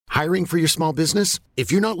Hiring for your small business?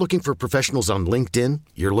 If you're not looking for professionals on LinkedIn,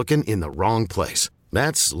 you're looking in the wrong place.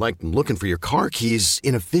 That's like looking for your car keys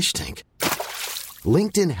in a fish tank.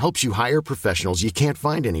 LinkedIn helps you hire professionals you can't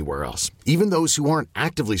find anywhere else, even those who aren't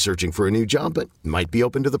actively searching for a new job but might be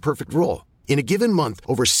open to the perfect role. In a given month,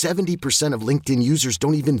 over 70% of LinkedIn users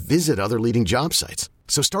don't even visit other leading job sites.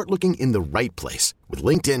 So start looking in the right place. With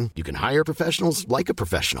LinkedIn, you can hire professionals like a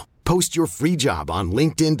professional. Post your free job on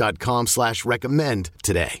linkedin.com/recommend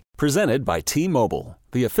today. Presented by T-Mobile,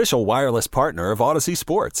 the official wireless partner of Odyssey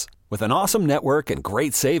Sports. With an awesome network and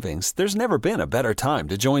great savings, there's never been a better time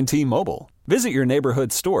to join T-Mobile. Visit your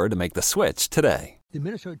neighborhood store to make the switch today. The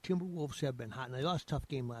Minnesota Timberwolves have been hot, and they lost a tough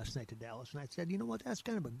game last night to Dallas. And I said, you know what, that's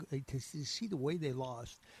kind of a good, to see the way they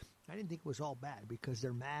lost. I didn't think it was all bad because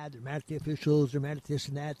they're mad. They're mad at the officials. They're mad at this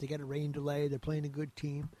and that. They got a rain delay. They're playing a good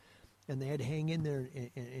team. And they had to hang in there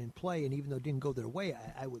and play. And even though it didn't go their way,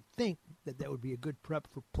 I would think that would be a good prep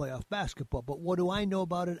for playoff basketball. But what do I know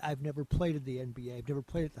about it? I've never played at the NBA. I've never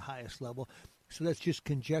played at the highest level. So that's just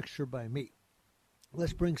conjecture by me.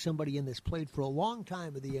 Let's bring somebody in that's played for a long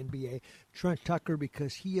time in the NBA, Trent Tucker,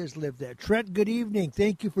 because he has lived that. Trent, good evening.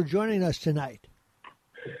 Thank you for joining us tonight.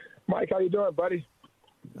 Mike, how you doing, buddy?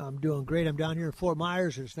 I'm doing great. I'm down here in Fort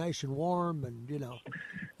Myers. It's nice and warm, and,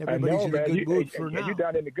 everybody's in a good mood for now. You're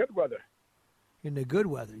down in the good weather. In the good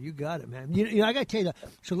weather. You got it, man. I got to tell you,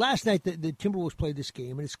 so last night the Timberwolves played this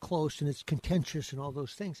game, and it's close, and it's contentious and all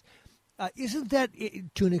those things. Isn't that,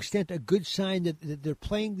 to an extent, a good sign that they're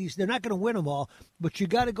playing these? They're not going to win them all, but you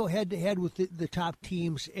got to go head-to-head with the top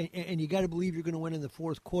teams, and you got to believe you're going to win in the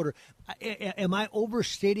fourth quarter. Am I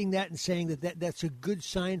overstating that and saying that's a good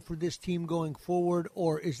sign for this team going forward,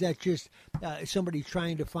 or is that just somebody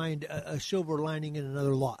trying to find a silver lining in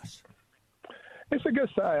another loss? It's a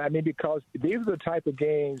good sign. I mean, because these are the type of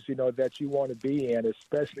games, that you want to be in,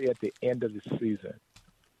 especially at the end of the season,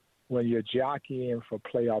 when you're jockeying for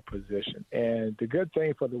playoff position. And the good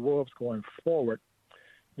thing for the Wolves going forward,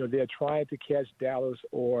 they're trying to catch Dallas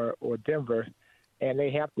or Denver, and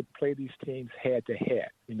they have to play these teams head-to-head,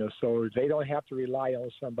 so they don't have to rely on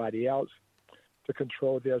somebody else to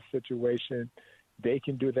control their situation. They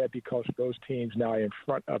can do that because those teams now are in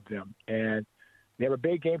front of them. And they have a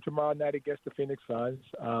big game tomorrow night against the Phoenix Suns.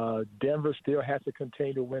 Denver still has to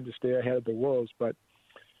continue to win to stay ahead of the Wolves, but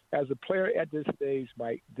as a player at this stage,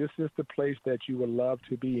 Mike, this is the place that you would love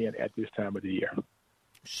to be in at this time of the year.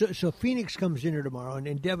 So Phoenix comes in here tomorrow,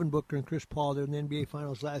 and Devin Booker and Chris Paul, they're in the NBA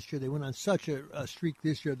Finals last year. They went on such a streak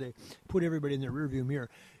this year, they put everybody in their rearview mirror.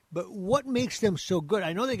 But what makes them so good?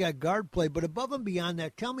 I know they got guard play, but above and beyond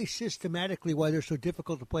that, tell me systematically why they're so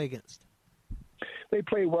difficult to play against. They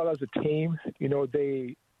play well as a team.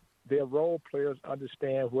 Their role players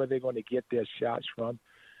understand where they're going to get their shots from.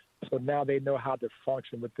 So now they know how to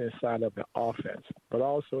function within inside of the offense. But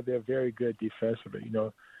also they're very good defensively.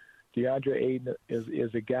 DeAndre Ayton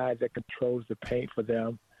is a guy that controls the paint for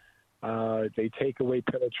them. They take away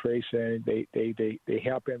penetration. They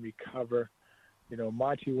help him recover.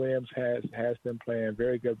 Monty Williams has them playing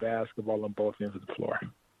very good basketball on both ends of the floor.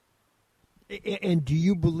 And do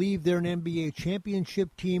you believe they're an NBA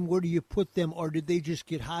championship team? Where do you put them? Or did they just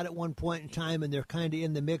get hot at one point in time and they're kind of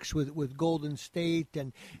in the mix with Golden State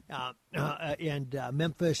and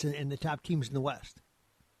Memphis and the top teams in the West?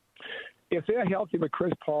 If they're healthy with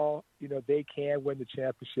Chris Paul, they can win the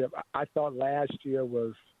championship. I thought last year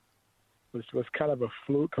was kind of a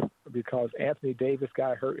fluke because Anthony Davis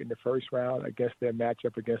got hurt in the first round against their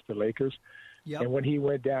matchup against the Lakers. Yep. And when he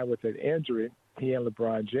went down with an injury, he and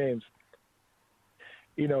LeBron James,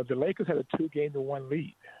 the Lakers had a 2-1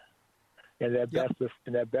 lead in that best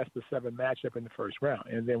of 7 matchup in the first round.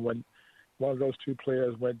 And then when one of those two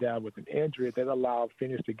players went down with an injury, that allowed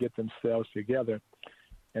Phoenix to get themselves together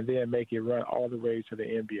and then make a run all the way to the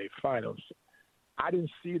NBA Finals. I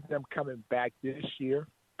didn't see them coming back this year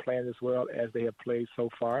playing as well as they have played so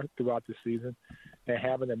far throughout the season and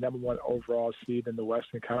having the number 1 overall seed in the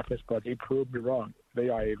Western Conference, but they proved me wrong. They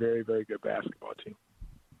are a very, very good basketball team.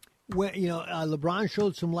 Well, LeBron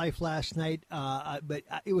showed some life last night, but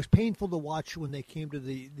it was painful to watch when they came to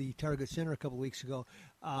the Target Center a couple of weeks ago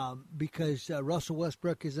because Russell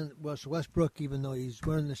Westbrook isn't Russell Westbrook, even though he's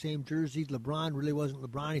wearing the same jersey. LeBron really wasn't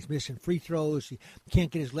LeBron. He's missing free throws. He can't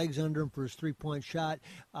get his legs under him for his three-point shot.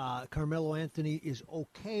 Carmelo Anthony is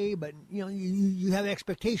okay, but you have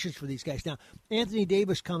expectations for these guys. Now, Anthony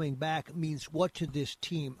Davis coming back means what to this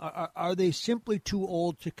team? Are they simply too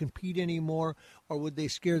old to compete anymore, or would they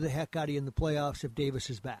scare the heck out of you in the playoffs if Davis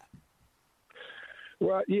is back?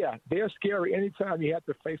 Well, yeah, they're scary. Anytime you have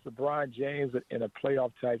to face LeBron James in a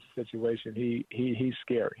playoff type situation, he's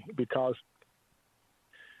scary because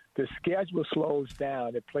the schedule slows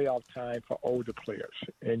down at playoff time for older players,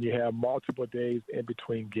 and you have multiple days in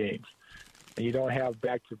between games, and you don't have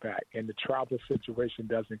back-to-back, and the travel situation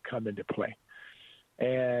doesn't come into play.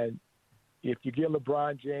 And if you give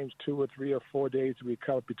LeBron James 2 or 3 or 4 days to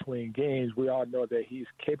recover between games, we all know that he's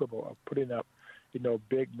capable of putting up,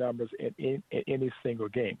 big numbers in any single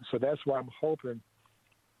game. So that's why I'm hoping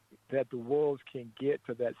that the Wolves can get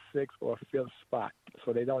to that 6th or 5th spot,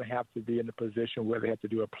 so they don't have to be in a position where they have to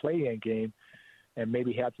do a play-in game and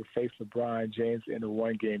maybe have to face LeBron James in a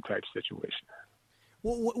one-game type situation.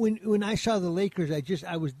 Well, when I saw the Lakers,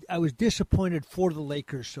 I was disappointed for the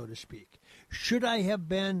Lakers, so to speak. Should I have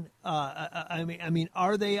been? I mean,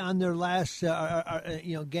 are they on their last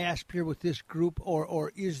gasp here with this group,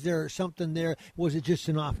 or is there something there? Was it just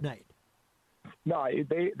an off night? No,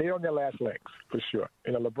 they're on their last legs for sure.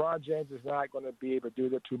 LeBron James is not going to be able to do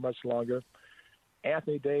that too much longer.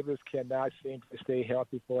 Anthony Davis cannot seem to stay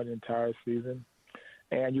healthy for an entire season.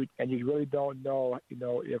 And you really don't know,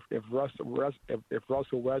 if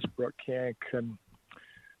Russell Westbrook can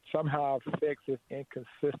somehow fix his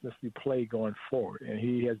inconsistency play going forward. And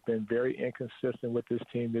he has been very inconsistent with this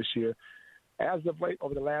team this year. As of late,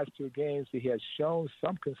 over the last 2 games, he has shown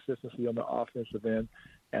some consistency on the offensive end,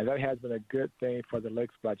 and that has been a good thing for the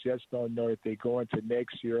Lakers. But I just don't know if they go into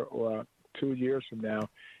next year or 2 years from now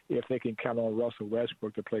if they can count on Russell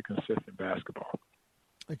Westbrook to play consistent basketball.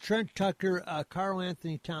 Trent Tucker,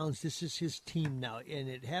 Karl-Anthony Towns, this is his team now, and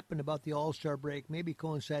it happened about the All-Star break, maybe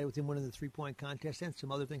coincided with him winning the three-point contest and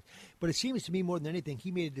some other things. But it seems to me more than anything, he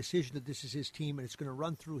made a decision that this is his team, and it's going to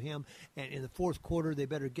run through him. And in the fourth quarter, they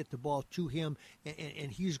better get the ball to him,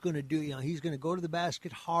 and he's going to do, he's going to go to the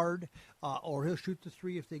basket hard, or he'll shoot the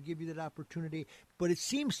three if they give you that opportunity. But it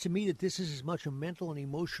seems to me that this is as much a mental and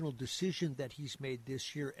emotional decision that he's made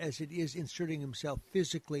this year as it is inserting himself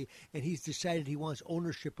physically, and he's decided he wants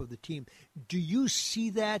ownership of the team. Do you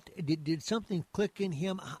see that? Did something click in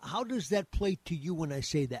him? How does that play to you when I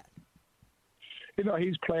say that?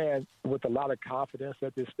 He's playing with a lot of confidence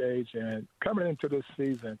at this stage, and coming into this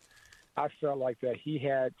season, I felt like that he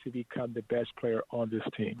had to become the best player on this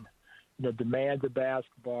team. Demand the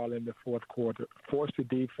basketball in the fourth quarter, force the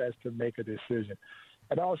defense to make a decision.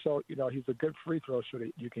 And also, he's a good free throw shooter.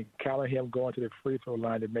 You can count on him going to the free throw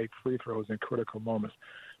line to make free throws in critical moments.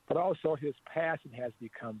 But also his passing has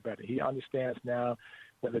become better. He understands now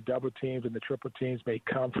where the double teams and the triple teams may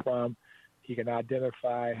come from. He can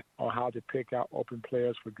identify on how to pick out open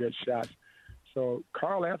players for good shots. So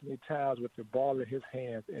Karl-Anthony Towns with the ball in his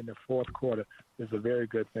hands in the fourth quarter is a very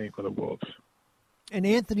good thing for the Wolves. And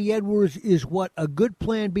Anthony Edwards is what, a good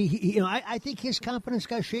plan B. I think his confidence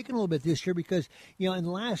got shaken a little bit this year because, in the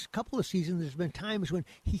last couple of seasons, there's been times when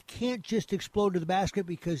he can't just explode to the basket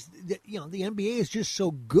because, the NBA is just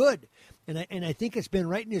so good. And I think it's been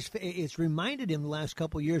right in his face. It's reminded him the last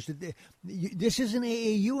couple of years that this isn't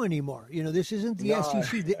AAU anymore. This isn't the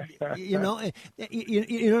SEC. You know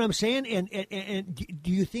what I'm saying? And do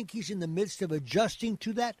you think he's in the midst of adjusting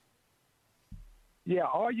to that? Yeah,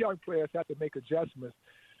 all young players have to make adjustments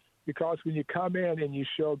because when you come in and you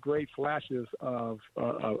show great flashes of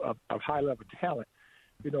high-level talent,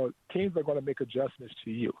 teams are going to make adjustments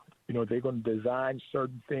to you. They're going to design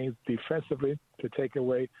certain things defensively to take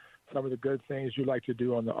away some of the good things you like to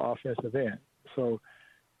do on the offensive end. So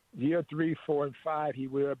year 3, 4, and 5, he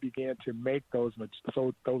will begin to make those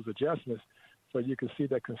adjustments so you can see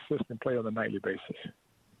that consistent play on a nightly basis.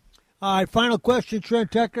 All right, final question, Trent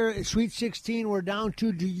Tucker. Sweet 16, we're down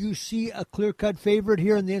to. Do you see a clear-cut favorite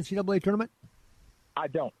here in the NCAA tournament? I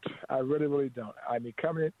don't. I really, really don't. I mean,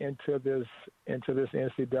 coming into this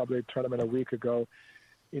NCAA tournament a week ago,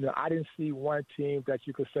 I didn't see one team that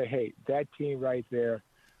you could say, hey, that team right there,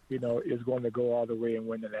 is going to go all the way and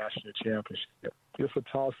win the national championship. It's a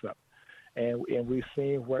toss-up. And we've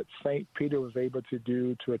seen what St. Peter was able to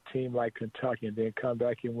do to a team like Kentucky and then come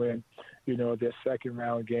back and win, their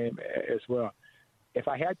second-round game as well. If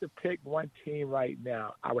I had to pick one team right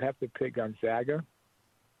now, I would have to pick Gonzaga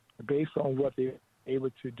based on what they were able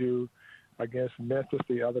to do against Memphis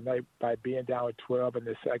the other night by being down 12 in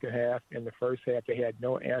the second half. In the first half, they had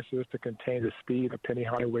no answers to contain the speed of Penny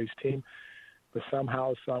Hardaway's team. But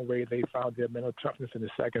somehow, some way, they found their mental toughness in the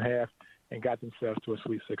second half and got themselves to a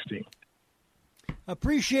Sweet 16.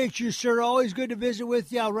 Appreciate you, sir. Always good to visit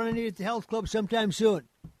with you. I'll run into you at the health club sometime soon.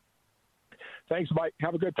 Thanks, Mike.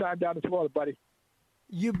 Have a good time down in Florida, buddy.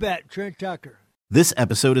 You bet. Trent Tucker. This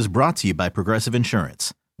episode is brought to you by Progressive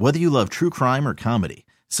Insurance. Whether you love true crime or comedy,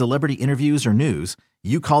 celebrity interviews or news,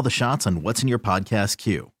 you call the shots on what's in your podcast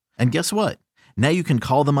queue. And guess what? Now you can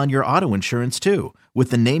call them on your auto insurance too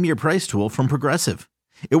with the Name Your Price tool from Progressive.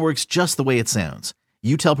 It works just the way it sounds.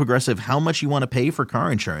 You tell Progressive how much you want to pay for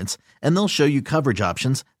car insurance, and they'll show you coverage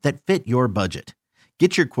options that fit your budget.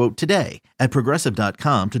 Get your quote today at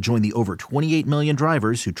Progressive.com to join the over 28 million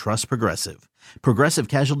drivers who trust Progressive. Progressive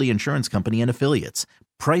Casualty Insurance Company and Affiliates.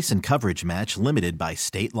 Price and coverage match limited by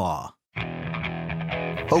state law.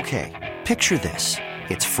 Okay, picture this.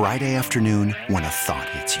 It's Friday afternoon when a thought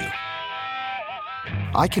hits you.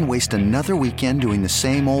 I can waste another weekend doing the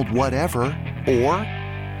same old whatever, or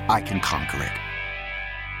I can conquer it.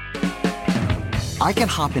 I can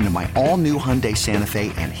hop into my all-new Hyundai Santa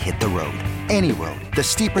Fe and hit the road. Any road. The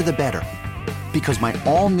steeper, the better. Because my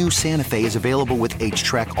all-new Santa Fe is available with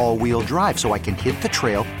H-Track all-wheel drive, so I can hit the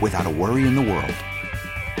trail without a worry in the world.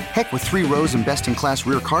 Heck, with 3 rows and best-in-class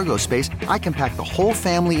rear cargo space, I can pack the whole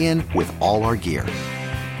family in with all our gear.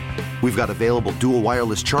 We've got available dual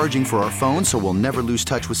wireless charging for our phones, so we'll never lose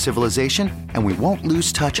touch with civilization, and we won't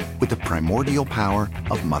lose touch with the primordial power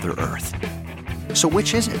of Mother Earth. So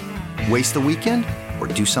which is it? Waste the weekend or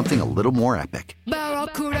do something a little more epic?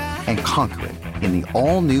 And conquer it in the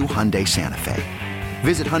all-new Hyundai Santa Fe.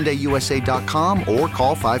 Visit HyundaiUSA.com or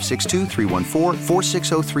call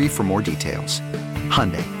 562-314-4603 for more details.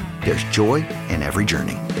 Hyundai, there's joy in every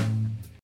journey.